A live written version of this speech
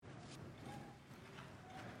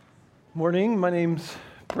Morning, my name's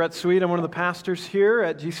Brett Sweet. I'm one of the pastors here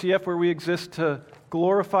at GCF, where we exist to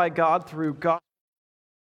glorify God through gospel,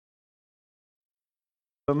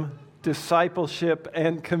 discipleship,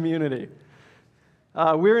 and community.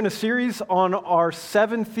 We're in a series on our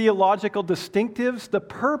 7 theological distinctives. The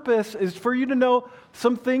purpose is for you to know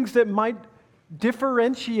some things that might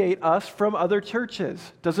differentiate us from other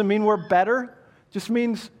churches. Doesn't mean we're better, just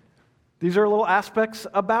means these are little aspects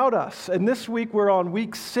about us. And this week we're on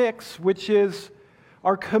week 6, which is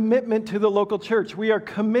our commitment to the local church. We are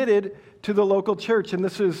committed to the local church, and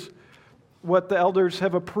this is what the elders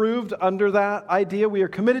have approved under that idea. We are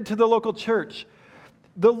committed to the local church.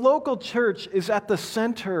 The local church is at the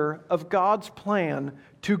center of God's plan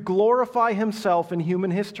to glorify Himself in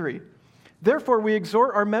human history. Therefore, we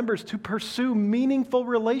exhort our members to pursue meaningful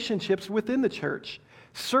relationships within the church,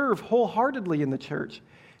 serve wholeheartedly in the church,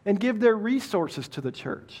 and give their resources to the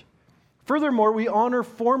church. Furthermore, we honor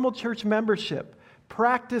formal church membership,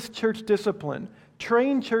 practice church discipline,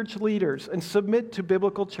 train church leaders, and submit to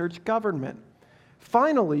biblical church government.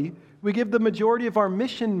 Finally, we give the majority of our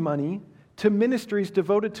mission money to ministries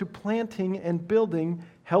devoted to planting and building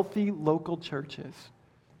healthy local churches.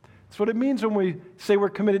 That's what it means when we say we're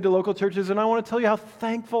committed to local churches, and I want to tell you how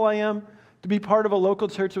thankful I am to be part of a local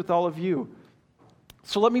church with all of you.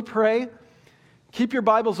 So let me pray. Keep your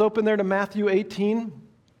Bibles open there to Matthew 18.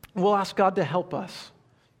 We'll ask God to help us.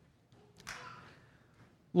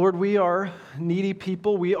 Lord, we are needy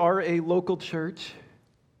people. We are a local church.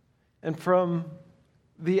 And from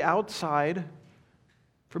the outside,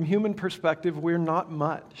 from human perspective, we're not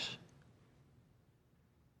much.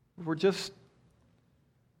 We're just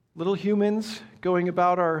little humans going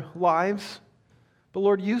about our lives. But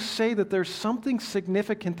Lord, you say that there's something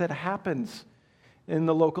significant that happens in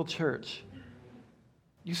the local church.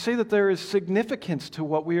 You say that there is significance to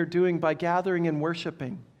what we are doing by gathering and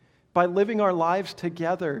worshiping, by living our lives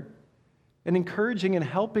together and encouraging and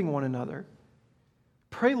helping one another.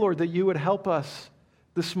 Pray, Lord, that you would help us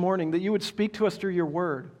this morning, that you would speak to us through your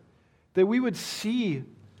word, that we would see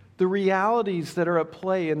the realities that are at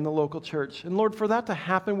play in the local church. And Lord, for that to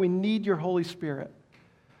happen, we need your Holy Spirit.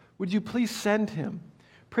 Would you please send him?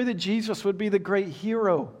 Pray that Jesus would be the great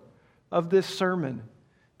hero of this sermon,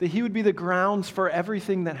 that he would be the grounds for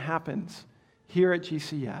everything that happens here at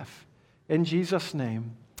GCF. In Jesus'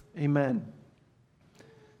 name, amen.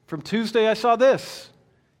 From Tuesday, I saw this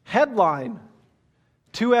headline: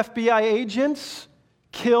 2 FBI agents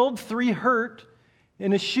killed, 3 hurt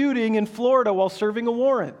in a shooting in Florida while serving a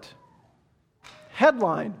warrant.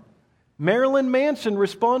 Headline: Marilyn Manson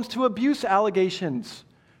responds to abuse allegations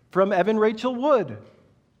from Evan Rachel Wood.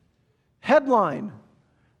 Headline: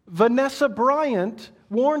 Vanessa Bryant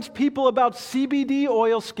warns people about CBD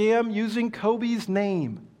oil scam using Kobe's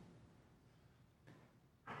name.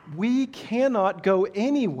 We cannot go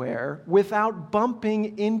anywhere without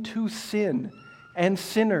bumping into sin, and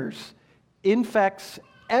sinners infects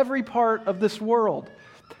every part of this world.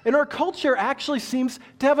 And our culture actually seems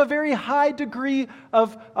to have a very high degree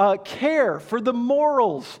of care for the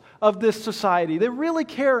morals of this society. They really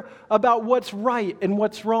care about what's right and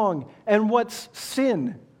what's wrong and what's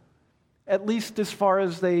sin, at least as far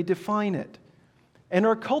as they define it. And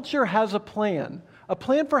our culture has a plan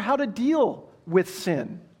for how to deal with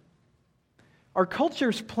sin. Our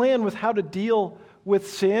culture's plan with how to deal with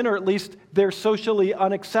sin, or at least their socially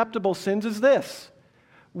unacceptable sins, is this: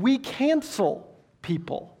 we cancel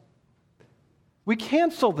people. We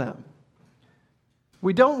cancel them.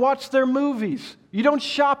 We don't watch their movies. You don't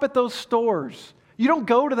shop at those stores. You don't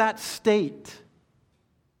go to that state.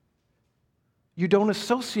 You don't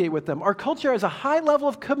associate with them. Our culture has a high level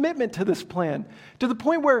of commitment to this plan, to the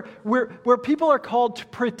point where people are called to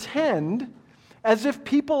pretend as if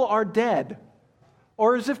people are dead,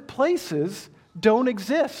 or as if places don't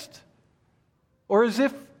exist, or as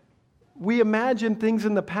if we imagine things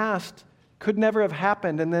in the past could never have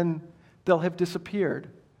happened and then they'll have disappeared.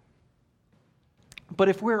 But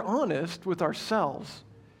if we're honest with ourselves,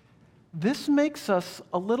 this makes us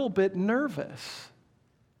a little bit nervous.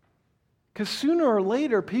 Because sooner or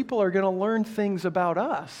later, people are going to learn things about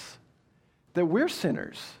us, that we're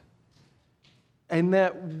sinners, and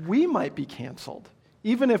that we might be canceled,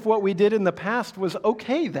 even if what we did in the past was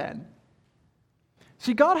okay then.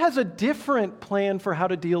 See, God has a different plan for how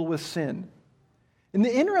to deal with sin. And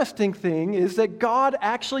the interesting thing is that God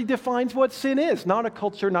actually defines what sin is, not a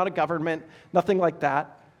culture, not a government, nothing like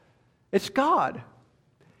that. It's God.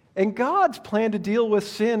 And God's plan to deal with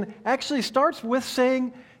sin actually starts with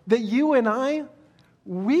saying that you and I,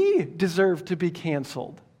 we deserve to be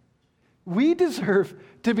canceled. We deserve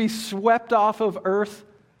to be swept off of earth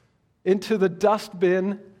into the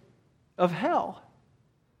dustbin of hell.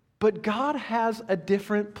 But God has a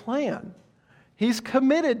different plan. He's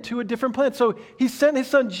committed to a different plan. So he sent his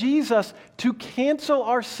son Jesus to cancel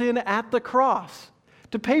our sin at the cross,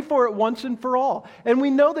 to pay for it once and for all. And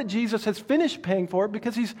we know that Jesus has finished paying for it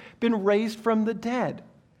because he's been raised from the dead.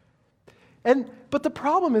 But the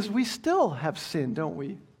problem is we still have sin, don't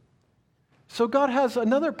we? So God has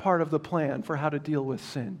another part of the plan for how to deal with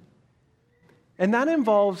sin. And that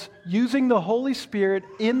involves using the Holy Spirit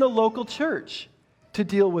in the local church to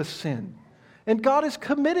deal with sin. And God is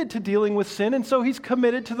committed to dealing with sin, and so he's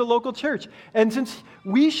committed to the local church. And since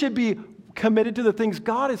we should be committed to the things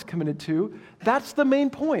God is committed to, that's the main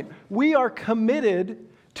point. We are committed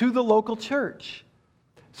to the local church.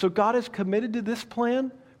 So God is committed to this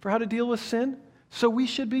plan for how to deal with sin, so we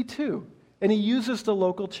should be too. And he uses the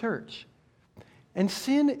local church. And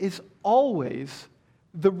sin is always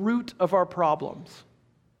the root of our problems.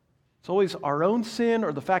 It's always our own sin,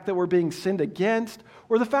 or the fact that we're being sinned against,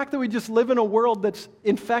 or the fact that we just live in a world that's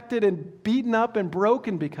infected and beaten up and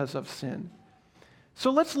broken because of sin. So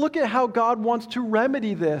let's look at how God wants to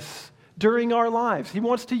remedy this during our lives. He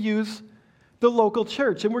wants to use the local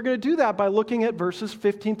church. And we're going to do that by looking at verses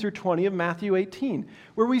 15 through 20 of Matthew 18,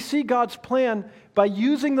 where we see God's plan by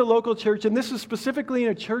using the local church, and this is specifically in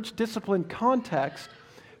a church discipline context,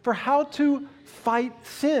 for how to fight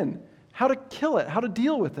sin, how to kill it, how to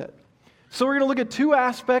deal with it. So we're going to look at two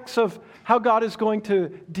aspects of how God is going to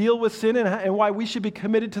deal with sin and why we should be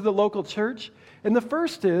committed to the local church. And the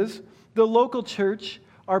first is the local church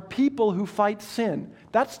are people who fight sin.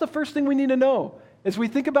 That's the first thing we need to know as we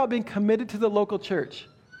think about being committed to the local church,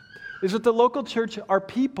 is that the local church are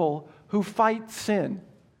people who fight sin.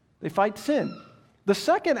 They fight sin. The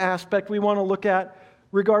second aspect we want to look at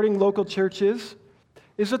regarding local churches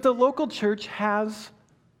is that the local church has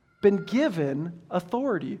been given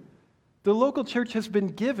authority. The local church has been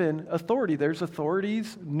given authority. There's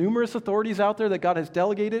authorities, numerous authorities out there that God has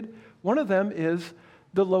delegated. One of them is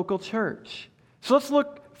the local church. So let's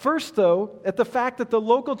look first, though, at the fact that the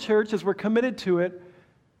local church, as we're committed to it,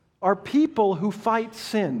 are people who fight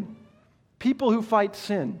sin. People who fight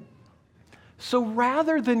sin. So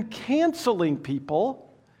rather than canceling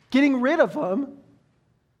people, getting rid of them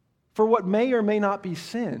for what may or may not be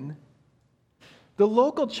sin, the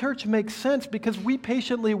local church makes sense because we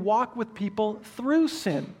patiently walk with people through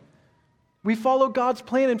sin. We follow God's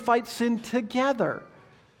plan and fight sin together.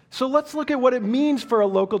 So let's look at what it means for a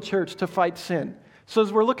local church to fight sin. So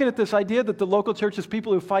as we're looking at this idea that the local church is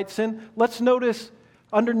people who fight sin, let's notice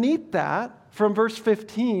underneath that, from verse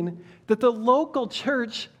 15, that the local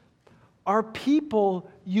church are people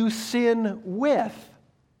you sin with.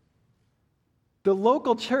 The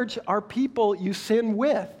local church are people you sin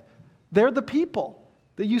with. They're the people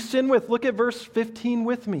that you sin with. Look at verse 15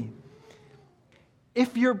 with me.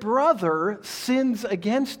 If your brother sins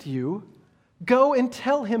against you, go and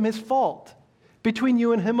tell him his fault between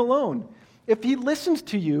you and him alone. If he listens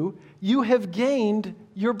to you, you have gained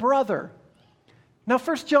your brother. Now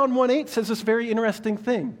 1 John 1:8 says this very interesting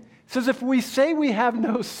thing. It says if we say we have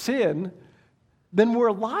no sin, then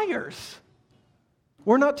we're liars.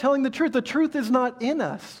 We're not telling the truth. The truth is not in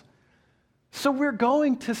us. So we're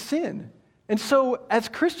going to sin. And so as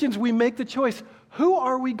Christians, we make the choice, who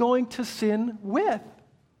are we going to sin with?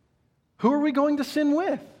 Who are we going to sin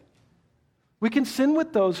with? We can sin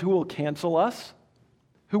with those who will cancel us,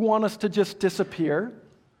 who want us to just disappear,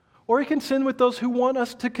 or we can sin with those who want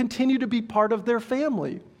us to continue to be part of their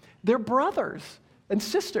family, their brothers and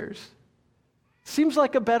sisters. Seems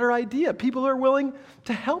like a better idea. People who are willing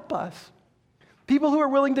to help us. People who are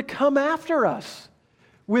willing to come after us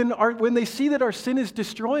when they see that our sin is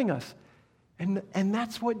destroying us. And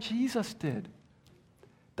that's what Jesus did.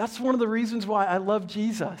 That's one of the reasons why I love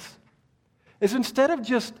Jesus. Is instead of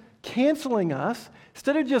just canceling us,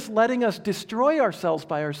 instead of just letting us destroy ourselves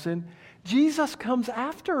by our sin, Jesus comes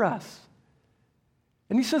after us.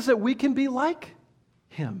 And he says that we can be like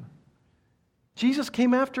him. Jesus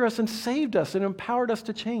came after us and saved us and empowered us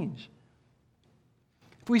to change.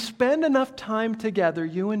 If we spend enough time together,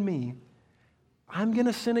 you and me, I'm going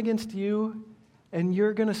to sin against you and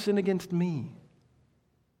you're going to sin against me.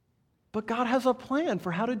 But God has a plan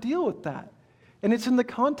for how to deal with that. And it's in the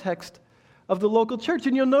context of the local church.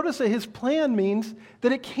 And you'll notice that his plan means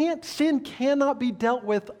that sin cannot be dealt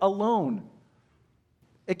with alone.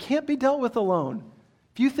 It can't be dealt with alone.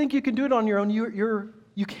 If you think you can do it on your own,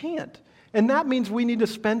 you can't. And that means we need to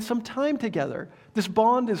spend some time together. This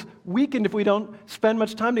bond is weakened if we don't spend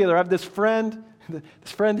much time together. I have this friend,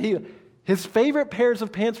 his favorite pairs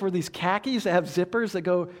of pants were these khakis that have zippers that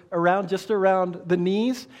go just around the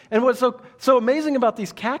knees. And what's so amazing about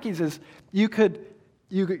these khakis is you could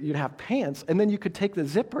you'd have pants, and then you could take the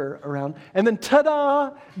zipper around, and then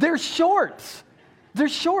ta-da, they're shorts. They're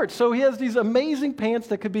shorts. So he has these amazing pants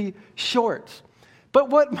that could be shorts. But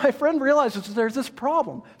what my friend realizes is there's this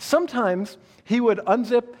problem. Sometimes he would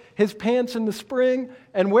unzip his pants in the spring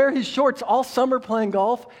and wear his shorts all summer playing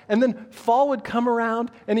golf, and then fall would come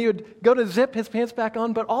around and he would go to zip his pants back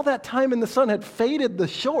on, but all that time in the sun had faded the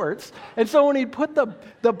shorts, and so when he'd put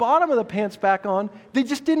the bottom of the pants back on, they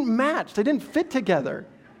just didn't match. They didn't fit together.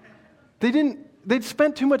 They'd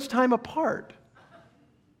spent too much time apart.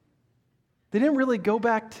 They didn't really go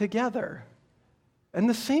back together. And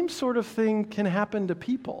the same sort of thing can happen to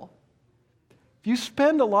people. If you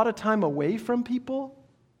spend a lot of time away from people,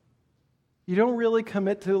 you don't really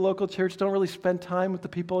commit to the local church, don't really spend time with the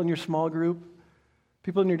people in your small group,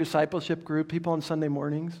 people in your discipleship group, people on Sunday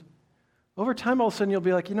mornings. Over time, all of a sudden, you'll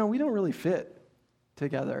be like, we don't really fit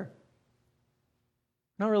together.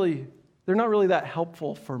 They're not really that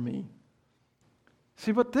helpful for me.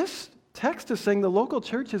 See, but this text is saying the local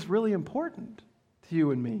church is really important to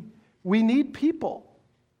you and me. We need people.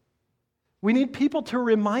 We need people to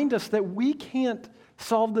remind us that we can't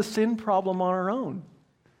solve the sin problem on our own.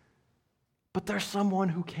 But there's someone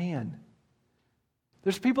who can.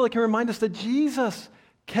 There's people that can remind us that Jesus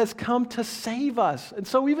has come to save us. And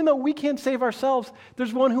so even though we can't save ourselves,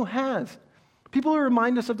 there's one who has. People who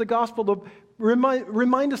remind us of the gospel, to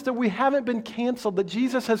remind us that we haven't been canceled, that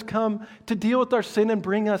Jesus has come to deal with our sin and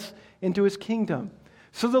bring us into his kingdom.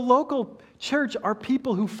 So the local church are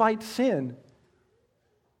people who fight sin.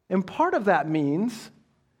 And part of that means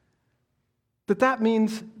that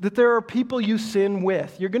there are people you sin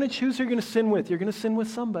with. You're going to choose who you're going to sin with. You're going to sin with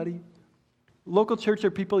somebody. Local church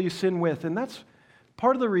are people you sin with, and that's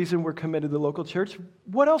part of the reason we're committed to the local church.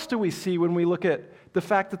 What else do we see when we look at the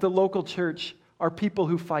fact that the local church are people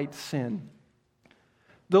who fight sin?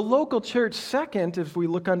 The local church, second, if we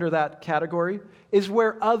look under that category, is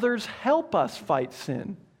where others help us fight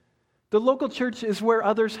sin. The local church is where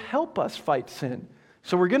others help us fight sin.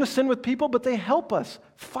 So we're going to sin with people, but they help us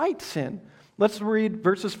fight sin. Let's read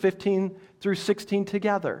verses 15 through 16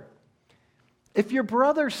 together. If your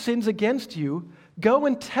brother sins against you, go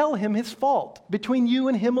and tell him his fault between you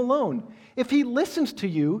and him alone. If he listens to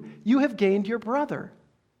you, you have gained your brother.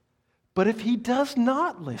 But if he does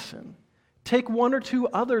not listen, take one or two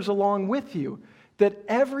others along with you, that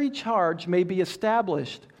every charge may be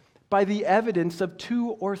established by the evidence of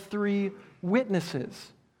 2 or 3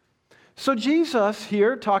 witnesses. So Jesus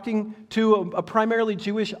here, talking to a primarily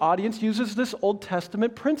Jewish audience, uses this Old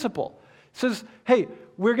Testament principle. He says, hey,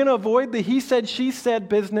 we're going to avoid the he said, she said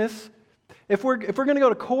business. If we're going to go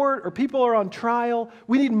to court or people are on trial,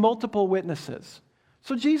 we need multiple witnesses.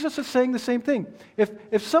 So Jesus is saying the same thing.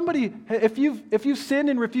 If you've sinned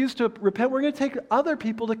and refused to repent, we're going to take other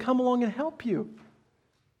people to come along and help you.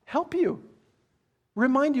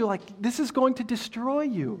 Remind you, like, this is going to destroy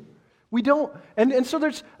you. We don't, and so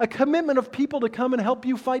there's a commitment of people to come and help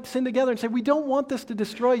you fight sin together and say, we don't want this to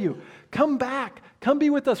destroy you. Come back. Come be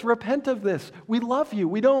with us. Repent of this. We love you.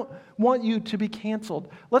 We don't want you to be canceled.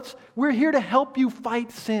 We're here to help you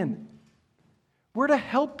fight sin. We're to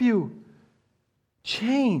help you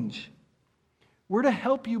change. We're to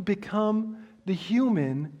help you become the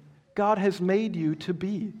human God has made you to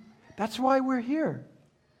be. That's why we're here.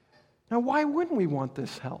 Now, why wouldn't we want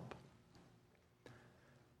this help?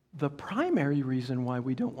 The primary reason why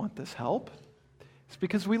we don't want this help is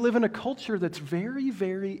because we live in a culture that's very,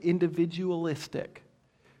 very individualistic.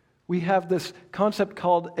 We have this concept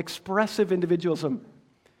called expressive individualism.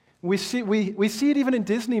 We see it even in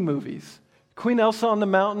Disney movies. Queen Elsa on the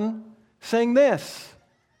mountain saying this: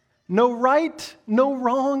 no right, no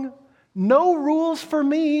wrong, no rules for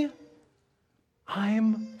me.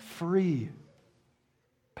 I'm free.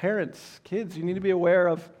 Parents, kids, you need to be aware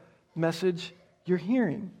of the message you're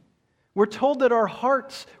hearing. We're told that our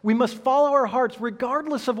hearts, we must follow our hearts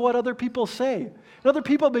regardless of what other people say. And other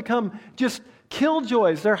people become just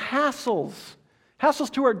killjoys. They're hassles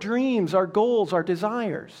to our dreams, our goals, our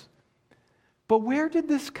desires. But where did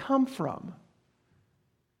this come from?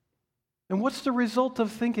 And what's the result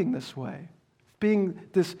of thinking this way? Being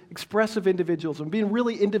this expressive individualism, being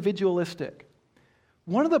really individualistic.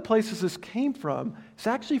 One of the places this came from is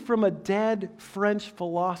actually from a dead French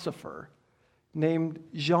philosopher named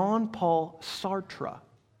Jean-Paul Sartre.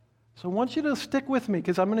 So I want you to stick with me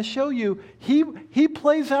because I'm going to show you he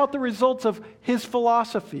plays out the results of his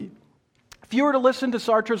philosophy. If you were to listen to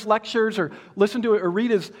Sartre's lectures or listen to it or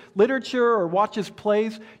read his literature or watch his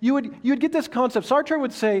plays, you would get this concept. Sartre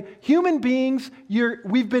would say, human beings,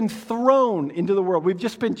 we've been thrown into the world. We've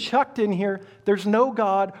just been chucked in here. There's no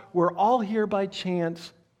God. We're all here by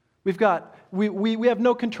chance. We have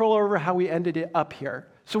no control over how we ended it up here.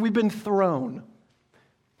 So we've been thrown.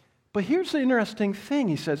 But here's the interesting thing,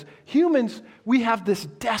 he says. Humans, we have this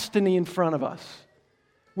destiny in front of us.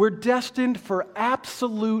 We're destined for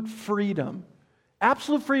absolute freedom.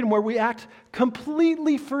 Absolute freedom where we act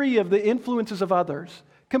completely free of the influences of others,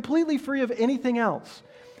 completely free of anything else.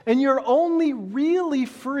 And you're only really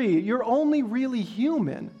free, you're only really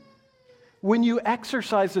human when you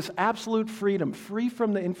exercise this absolute freedom, free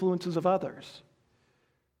from the influences of others.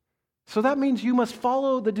 So that means you must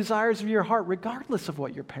follow the desires of your heart regardless of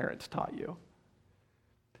what your parents taught you.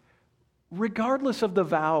 Regardless of the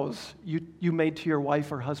vows you made to your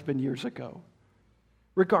wife or husband years ago.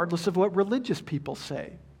 Regardless of what religious people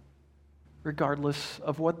say. Regardless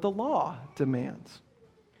of what the law demands.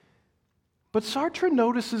 But Sartre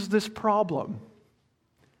notices this problem.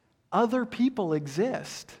 Other people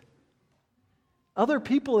exist. Other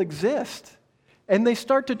people exist. And they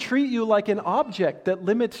start to treat you like an object that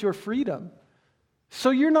limits your freedom. So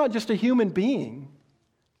you're not just a human being.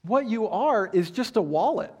 What you are is just a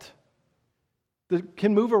wallet that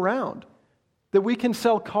can move around, that we can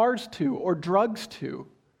sell cars to, or drugs to,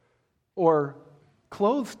 or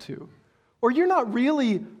clothes to. Or you're not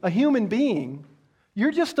really a human being.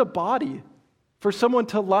 You're just a body for someone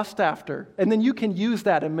to lust after, and then you can use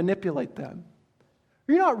that and manipulate them.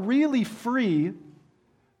 You're not really free.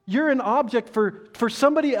 You're an object for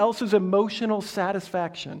somebody else's emotional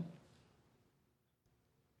satisfaction.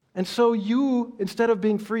 And so you, instead of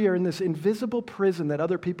being free, are in this invisible prison that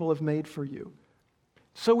other people have made for you.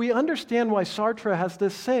 So we understand why Sartre has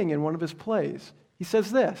this saying in one of his plays. He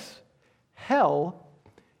says this, hell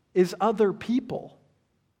is other people.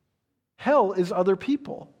 Hell is other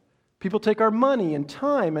people. People take our money and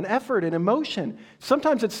time and effort and emotion.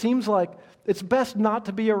 Sometimes it seems like it's best not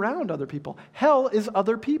to be around other people. Hell is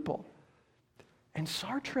other people. And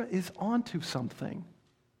Sartre is onto something.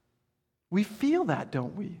 We feel that,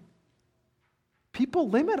 don't we? People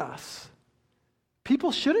limit us.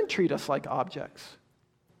 People shouldn't treat us like objects.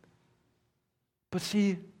 But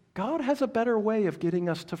see, God has a better way of getting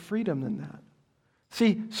us to freedom than that.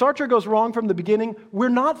 See, Sartre goes wrong from the beginning. We're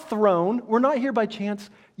not thrown. We're not here by chance.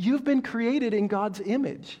 You've been created in God's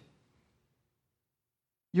image.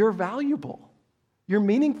 You're valuable. You're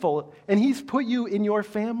meaningful. And He's put you in your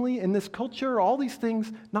family, in this culture, all these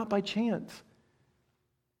things, not by chance,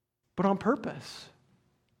 but on purpose.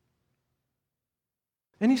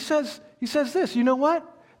 And he says this, you know what?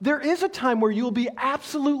 There is a time where you'll be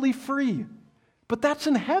absolutely free. But that's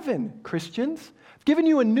in heaven, Christians. I've given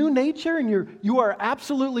you a new nature, and you are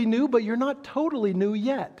absolutely new, but you're not totally new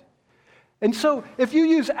yet. And so if you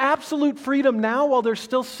use absolute freedom now while there's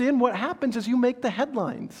still sin, what happens is you make the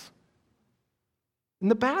headlines in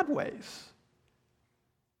the bad ways.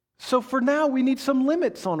 So for now, we need some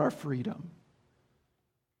limits on our freedom.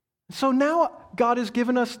 So now God has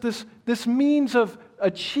given us this means of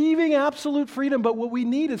achieving absolute freedom, but what we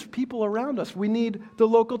need is people around us. We need the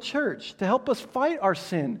local church to help us fight our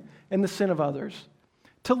sin and the sin of others,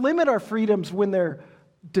 to limit our freedoms when they're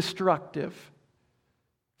destructive,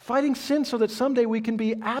 fighting sin so that someday we can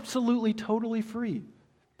be absolutely, totally free.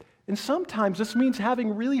 And sometimes this means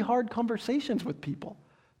having really hard conversations with people,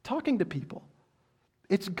 talking to people.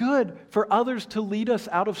 It's good for others to lead us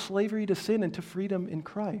out of slavery to sin and to freedom in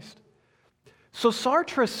Christ. So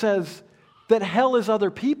Sartre says that hell is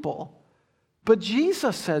other people, but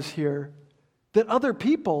Jesus says here that other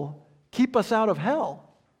people keep us out of hell.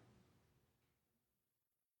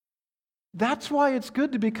 That's why it's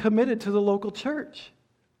good to be committed to the local church.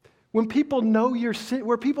 When people know your sin,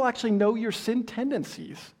 where people actually know your sin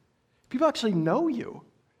tendencies, people actually know you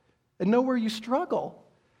and know where you struggle.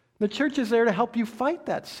 The church is there to help you fight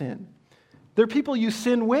that sin. There are people you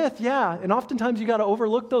sin with, yeah, and oftentimes you got to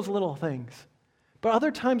overlook those little things. But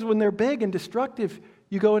other times when they're big and destructive,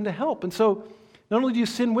 you go in to help. And so not only do you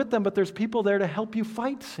sin with them, but there's people there to help you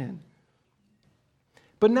fight sin.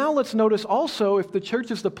 But now let's notice also, if the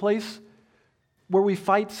church is the place where we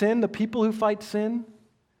fight sin, the people who fight sin,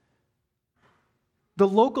 the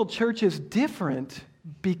local church is different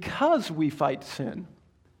because we fight sin.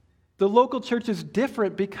 The local church is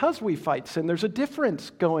different because we fight sin. There's a difference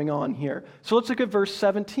going on here. So let's look at verse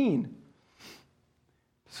 17.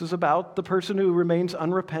 This is about the person who remains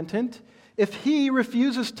unrepentant. If he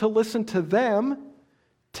refuses to listen to them,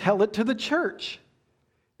 tell it to the church.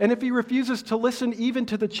 And if he refuses to listen even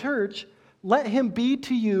to the church, let him be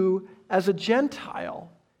to you as a Gentile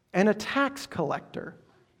and a tax collector.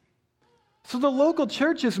 So the local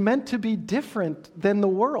church is meant to be different than the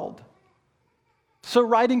world. So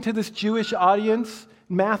writing to this Jewish audience,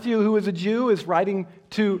 Matthew, who is a Jew, is writing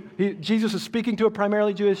to, Jesus is speaking to a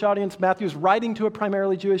primarily Jewish audience. Matthew is writing to a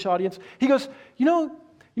primarily Jewish audience. He goes, you know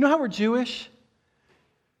how we're Jewish?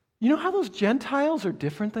 You know how those Gentiles are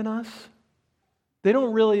different than us? They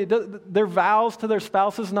don't really, their vows to their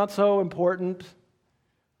spouses not so important.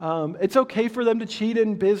 It's okay for them to cheat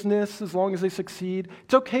in business as long as they succeed.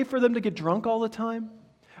 It's okay for them to get drunk all the time.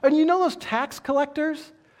 And you know those tax collectors?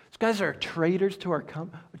 Those guys are traitors to our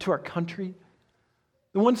country.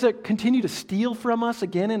 The ones that continue to steal from us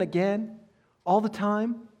again and again, all the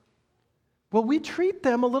time. Well, we treat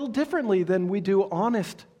them a little differently than we do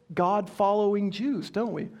honest, God-following Jews,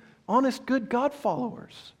 don't we? Honest, good God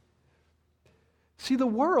followers. See, the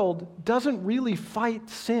world doesn't really fight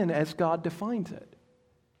sin as God defines it.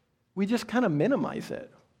 We just kind of minimize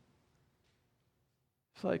it.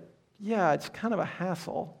 It's like, yeah, it's kind of a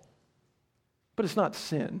hassle, but it's not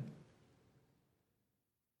sin.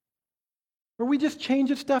 Or we just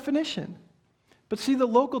change its definition. But see, the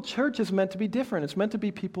local church is meant to be different. It's meant to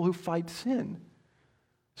be people who fight sin.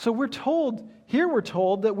 So we're told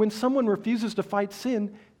that when someone refuses to fight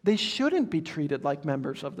sin, they shouldn't be treated like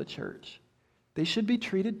members of the church. They should be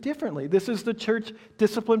treated differently. This is the church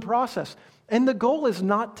discipline process. And the goal is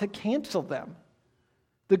not to cancel them.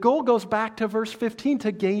 The goal goes back to verse 15,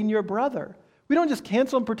 to gain your brother. We don't just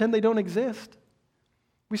cancel and pretend they don't exist.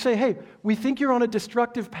 We say, hey, we think you're on a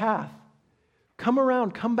destructive path. Come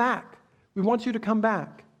around, come back. We want you to come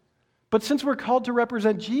back. But since we're called to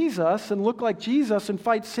represent Jesus and look like Jesus and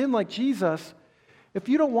fight sin like Jesus, if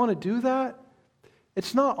you don't want to do that,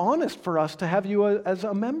 it's not honest for us to have you as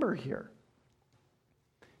a member here.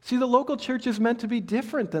 See, the local church is meant to be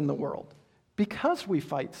different than the world because we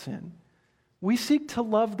fight sin. We seek to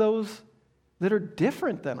love those that are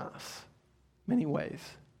different than us in many ways.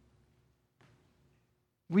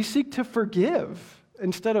 We seek to forgive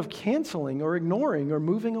instead of canceling or ignoring or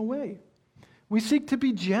moving away. We seek to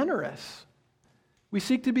be generous. We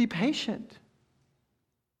seek to be patient.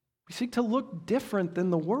 We seek to look different than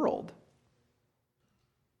the world.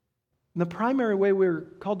 And the primary way we're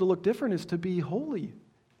called to look different is to be holy,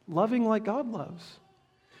 loving like God loves.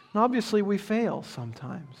 And obviously we fail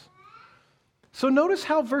sometimes. So notice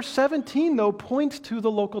how verse 17, though, points to the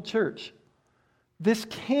local church. This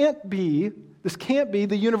can't be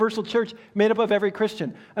the universal church made up of every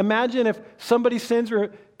Christian. Imagine if somebody sins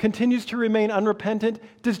or continues to remain unrepentant.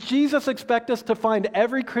 Does Jesus expect us to find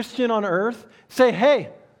every Christian on earth, say, hey,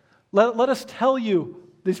 let us tell you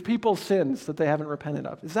these people's sins that they haven't repented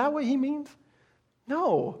of? Is that what he means?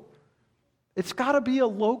 No. It's got to be a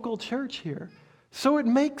local church here. So it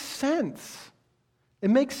makes sense. It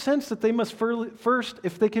makes sense that they must first,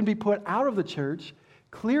 if they can be put out of the church,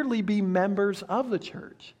 clearly be members of the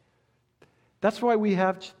church. That's why we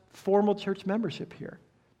have formal church membership here.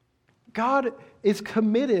 God is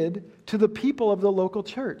committed to the people of the local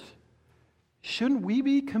church. Shouldn't we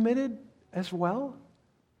be committed as well?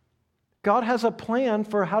 God has a plan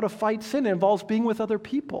for how to fight sin. It involves being with other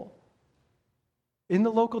people in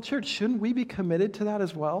the local church. Shouldn't we be committed to that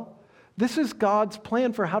as well? This is God's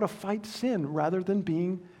plan for how to fight sin rather than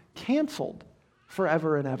being canceled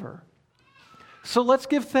forever and ever. So let's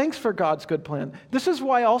give thanks for God's good plan. This is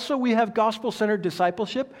why also we have gospel-centered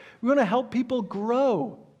discipleship. We want to help people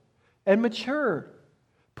grow and mature,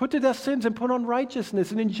 put to death sins and put on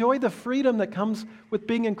righteousness, and enjoy the freedom that comes with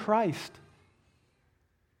being in Christ.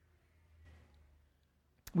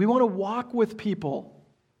 We want to walk with people,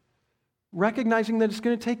 recognizing that it's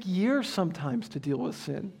going to take years sometimes to deal with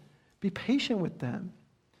sin. Be patient with them.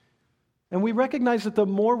 And we recognize that the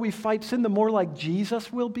more we fight sin, the more like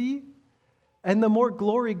Jesus will be, and the more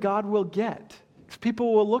glory God will get. Because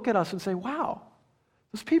people will look at us and say, wow,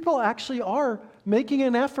 those people actually are making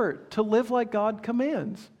an effort to live like God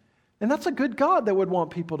commands. And that's a good God that would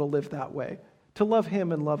want people to live that way, to love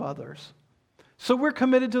Him and love others. So we're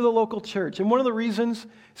committed to the local church. And one of the reasons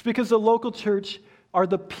is because the local church are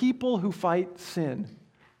the people who fight sin.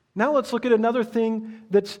 Now let's look at another thing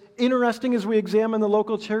that's interesting as we examine the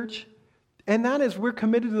local church. And that is we're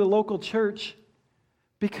committed to the local church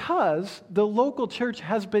because the local church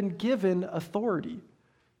has been given authority.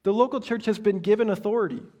 The local church has been given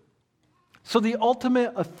authority. So the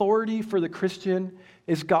ultimate authority for the Christian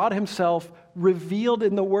is God Himself revealed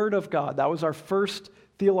in the Word of God. That was our first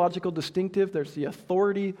theological distinctive. There's the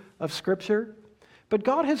authority of Scripture. But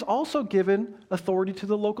God has also given authority to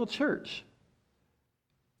the local church.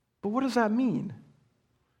 But what does that mean?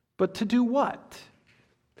 But to do what?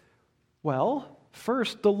 Well,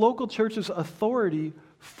 first, the local church's authority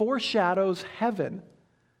foreshadows heaven.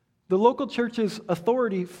 The local church's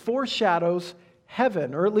authority foreshadows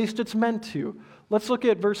heaven, or at least it's meant to. Let's look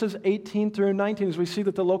at verses 18 through 19 as we see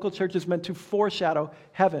that the local church is meant to foreshadow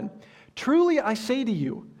heaven. Truly I say to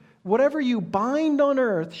you, whatever you bind on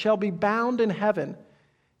earth shall be bound in heaven,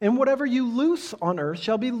 and whatever you loose on earth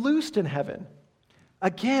shall be loosed in heaven.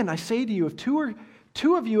 Again, I say to you, if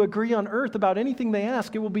two of you agree on earth about anything they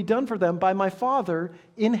ask, it will be done for them by my Father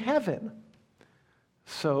in heaven.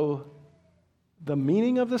 So, the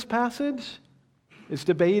meaning of this passage is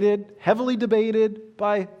debated, heavily debated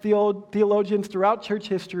by theologians throughout church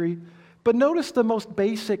history. But notice the most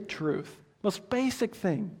basic truth, most basic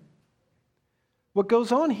thing. What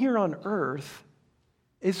goes on here on earth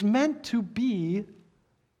is meant to be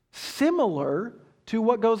similar to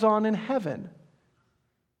what goes on in heaven.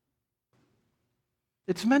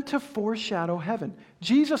 It's meant to foreshadow heaven.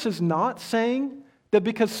 Jesus is not saying that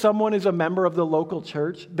because someone is a member of the local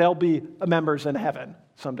church, they'll be members in heaven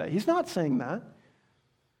someday. He's not saying that.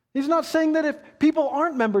 He's not saying that if people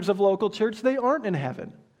aren't members of local church, they aren't in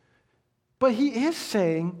heaven. But he is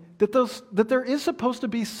saying that there is supposed to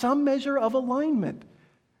be some measure of alignment.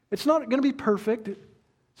 It's not going to be perfect.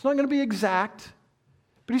 It's not going to be exact.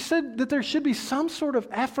 But he said that there should be some sort of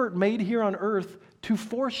effort made here on earth to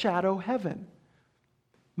foreshadow heaven.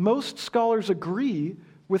 Most scholars agree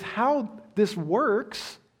with how this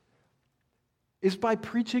works is by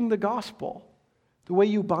preaching the gospel. The way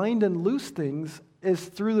you bind and loose things is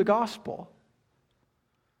through the gospel.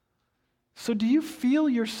 So do you feel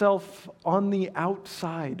yourself on the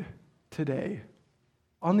outside today?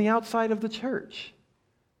 On the outside of the church?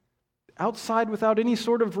 Outside without any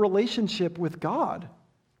sort of relationship with God?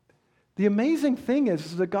 The amazing thing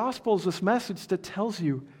is the gospel is this message that tells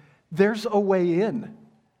you there's a way in.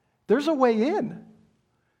 There's a way in.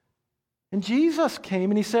 And Jesus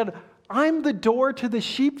came and he said, I'm the door to the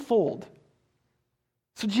sheepfold.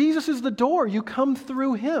 So Jesus is the door. You come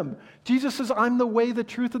through him. Jesus says, I'm the way, the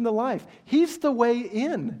truth, and the life. He's the way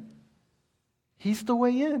in. He's the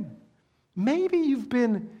way in. Maybe you've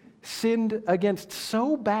been sinned against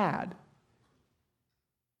so bad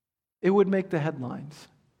it would make the headlines.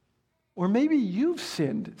 Or maybe you've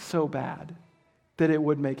sinned so bad that it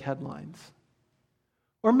would make headlines.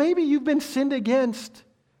 Or maybe you've been sinned against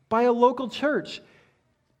by a local church,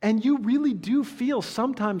 and you really do feel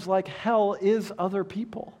sometimes like hell is other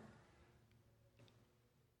people.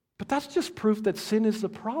 But that's just proof that sin is the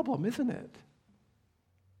problem, isn't it?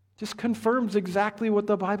 Just confirms exactly what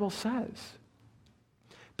the Bible says.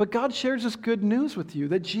 But God shares this good news with you,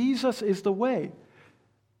 that Jesus is the way.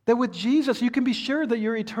 That with Jesus, you can be sure that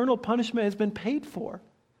your eternal punishment has been paid for.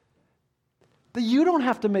 That you don't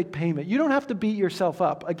have to make payment. You don't have to beat yourself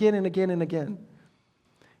up again and again and again.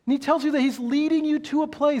 And he tells you that he's leading you to a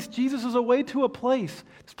place. Jesus is a way to a place,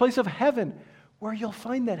 this place of heaven, where you'll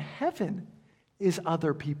find that heaven is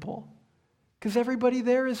other people. Because everybody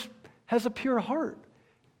there has a pure heart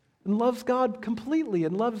and loves God completely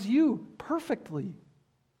and loves you perfectly.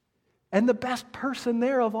 And the best person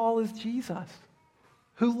there of all is Jesus,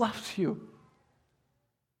 who loves you.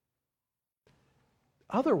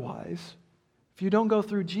 Otherwise, if you don't go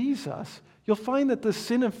through Jesus, you'll find that the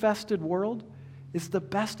sin-infested world is the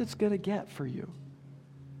best it's going to get for you.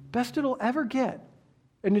 Best it'll ever get.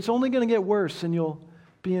 And it's only going to get worse and you'll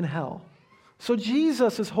be in hell. So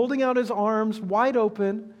Jesus is holding out his arms wide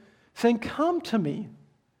open, saying, come to me.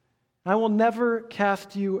 I will never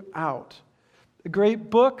cast you out. A great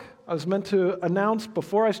book I was meant to announce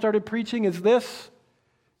before I started preaching is this,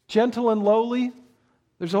 Gentle and Lowly.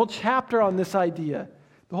 There's a whole chapter on this idea.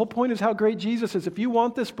 The whole point is how great Jesus is. If you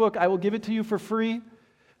want this book, I will give it to you for free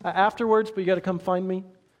afterwards, but you got to come find me.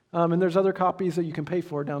 And there's other copies that you can pay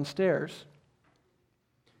for downstairs.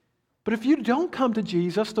 But if you don't come to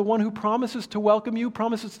Jesus, the one who promises to welcome you,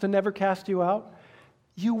 promises to never cast you out,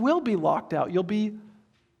 you will be locked out. You'll be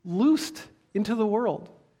loosed into the world.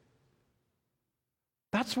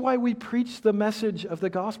 That's why we preach the message of the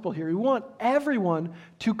gospel here. We want everyone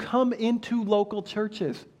to come into local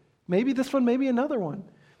churches. Maybe this one, maybe another one.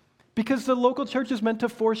 Because the local church is meant to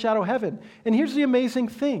foreshadow heaven. And here's the amazing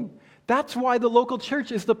thing. That's why the local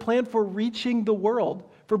church is the plan for reaching the world,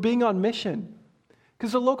 for being on mission.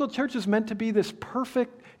 Because the local church is meant to be this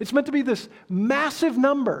perfect, it's meant to be this massive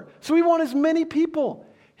number. So we want as many people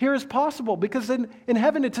here as possible, because in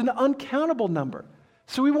heaven it's an uncountable number.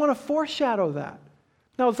 So we want to foreshadow that.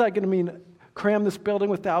 Now, is that going to mean cram this building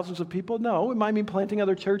with thousands of people? No, it might mean planting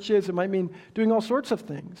other churches. It might mean doing all sorts of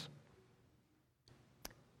things.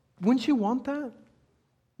 Wouldn't you want that?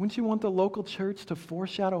 Wouldn't you want the local church to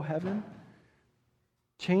foreshadow heaven?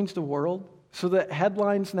 Change the world so that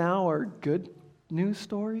headlines now are good news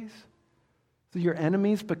stories? So your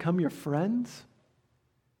enemies become your friends?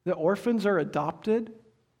 The orphans are adopted?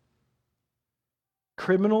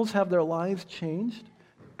 criminals have their lives changed.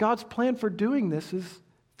 God's plan for doing this is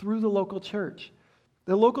through the local church.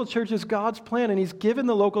 The local church is God's plan, and He's given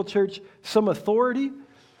the local church some authority.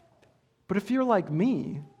 But if you're like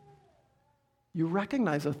me, you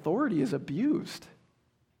recognize authority is abused.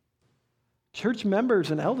 Church members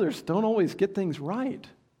and elders don't always get things right,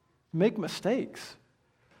 make mistakes.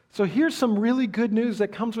 So here's some really good news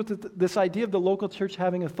that comes with this idea of the local church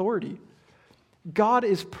having authority. God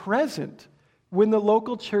is present when the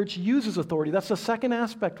local church uses authority. That's the second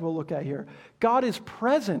aspect we'll look at here. God is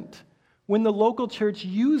present when the local church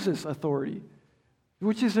uses authority,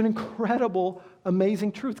 which is an incredible,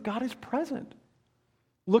 amazing truth. God is present.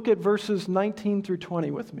 Look at verses 19 through 20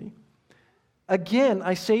 with me. Again,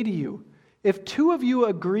 I say to you, if two of you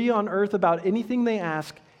agree on earth about anything they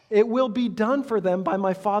ask, it will be done for them by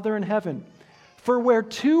my Father in heaven. For where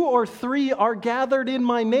 2 or 3 are gathered in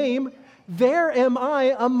my name, there am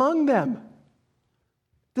I among them.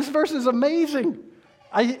 This verse is amazing.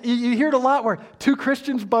 You hear it a lot where 2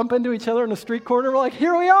 Christians bump into each other in a street corner. We're like,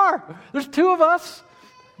 here we are. There's 2 of us.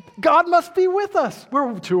 God must be with us.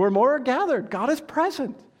 Where 2 or more are gathered, God is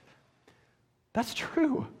present. That's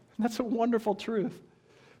true. That's a wonderful truth.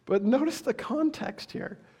 But notice the context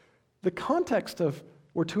here. The context of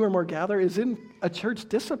where 2 or more gather is in a church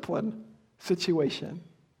discipline situation.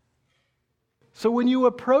 So when you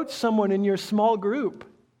approach someone in your small group,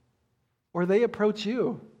 or they approach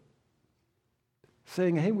you,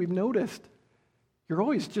 saying, hey, we've noticed you're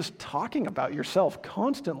always just talking about yourself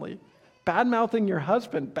constantly, bad-mouthing your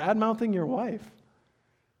husband, bad-mouthing your wife.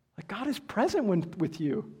 Like God is present with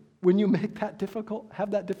you when you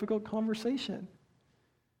have that difficult conversation.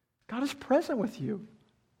 God is present with you.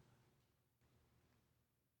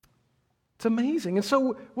 It's amazing. And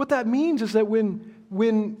so what that means is that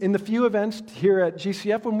when in the few events here at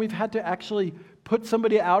GCF, when we've had to actually put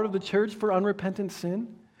somebody out of the church for unrepentant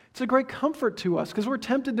sin, it's a great comfort to us because we're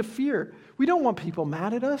tempted to fear. We don't want people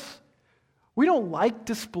mad at us. We don't like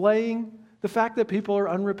displaying the fact that people are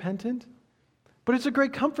unrepentant. But it's a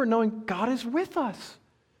great comfort knowing God is with us.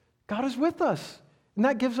 God is with us. And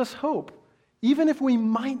that gives us hope. Even if we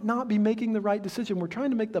might not be making the right decision, we're trying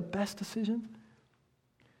to make the best decision,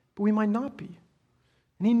 but we might not be.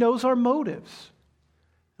 And He knows our motives.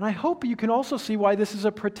 And I hope you can also see why this is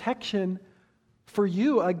a protection for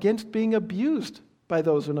you against being abused by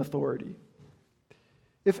those in authority.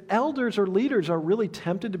 If elders or leaders are really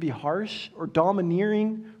tempted to be harsh or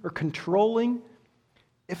domineering or controlling,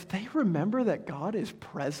 if they remember that God is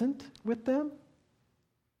present with them,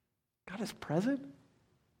 God is present,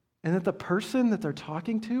 and that the person that they're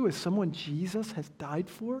talking to is someone Jesus has died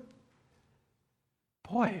for,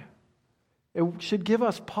 boy, it should give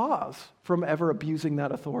us pause from ever abusing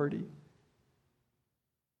that authority.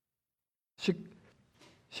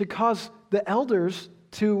 Should cause the elders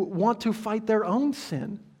to want to fight their own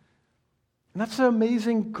sin. And that's an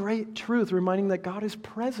amazing, great truth, reminding that God is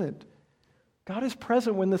present. God is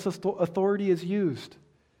present when this authority is used.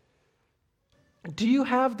 Do you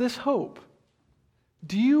have this hope?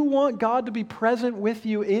 Do you want God to be present with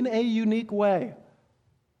you in a unique way?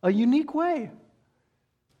 A unique way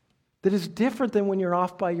that is different than when you're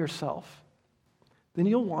off by yourself. Then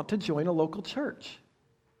you'll want to join a local church.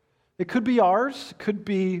 It could be ours, it could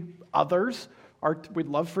be others. We'd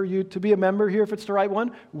love for you to be a member here if it's the right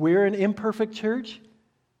one. We're an imperfect church.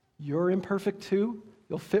 You're imperfect too.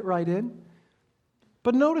 You'll fit right in.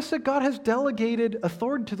 But notice that God has delegated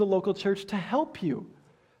authority to the local church to help you,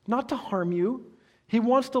 not to harm you. He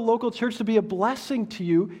wants the local church to be a blessing to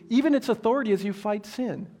you, even its authority as you fight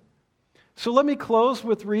sin. So let me close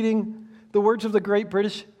with reading the words of the great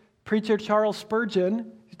British preacher Charles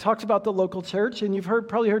Spurgeon. He talks about the local church, and you've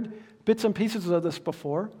probably heard bits and pieces of this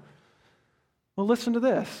before. Well, listen to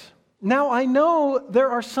this. Now, I know there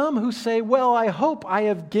are some who say, well, I hope I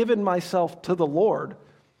have given myself to the Lord,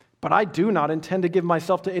 but I do not intend to give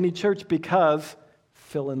myself to any church because,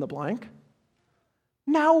 fill in the blank.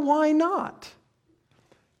 Now, why not?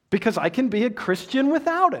 Because I can be a Christian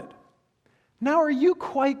without it. Now, are you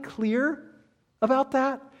quite clear about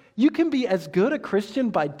that? You can be as good a Christian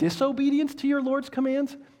by disobedience to your Lord's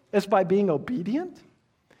commands as by being obedient?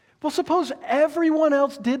 Well, suppose everyone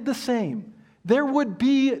else did the same. There would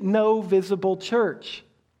be no visible church.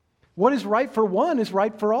 What is right for one is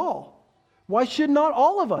right for all. Why should not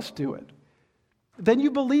all of us do it? Then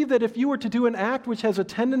you believe that if you were to do an act which has a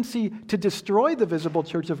tendency to destroy the visible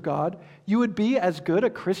church of God, you would be as good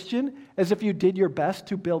a Christian as if you did your best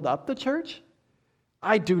to build up the church?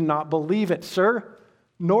 I do not believe it, sir,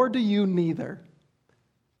 nor do you neither.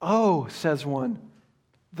 Oh, says one,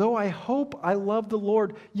 Though I hope I love the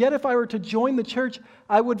Lord, yet if I were to join the church,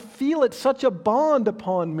 I would feel it such a bond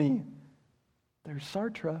upon me. There's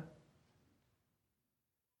Sartre.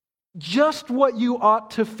 Just what you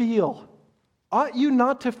ought to feel. Ought you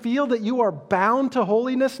not to feel that you are bound to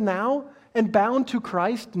holiness now and bound to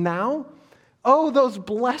Christ now? Oh, those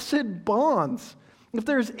blessed bonds. If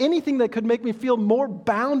there's anything that could make me feel more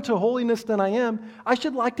bound to holiness than I am, I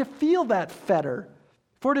should like to feel that fetter.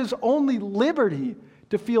 For it is only liberty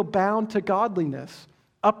to feel bound to godliness,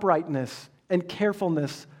 uprightness, and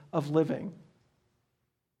carefulness of living.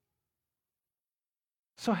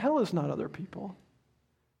 So hell is not other people.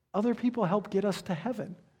 Other people help get us to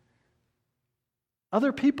heaven.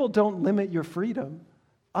 Other people don't limit your freedom.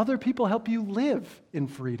 Other people help you live in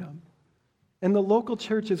freedom. And the local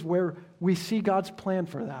church is where we see God's plan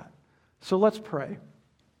for that. So let's pray.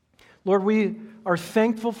 Lord, we are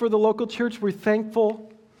thankful for the local church. We're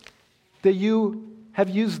thankful that you have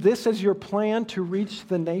used this as your plan to reach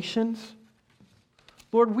the nations.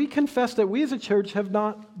 Lord, we confess that we as a church have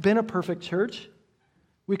not been a perfect church.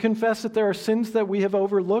 We confess that there are sins that we have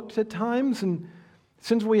overlooked at times and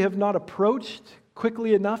sins we have not approached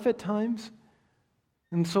quickly enough at times.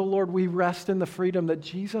 And so, Lord, we rest in the freedom that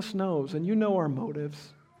Jesus knows, and you know our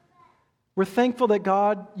motives. We're thankful that,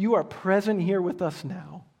 God, you are present here with us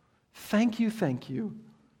now. Thank you, thank you.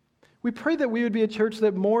 We pray that we would be a church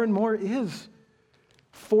that more and more is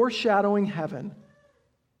foreshadowing heaven.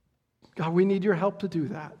 God, we need your help to do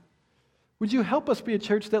that. Would you help us be a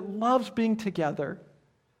church that loves being together,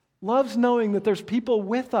 loves knowing that there's people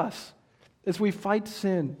with us as we fight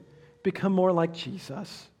sin, become more like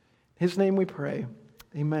Jesus. In his name we pray.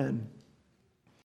 Amen.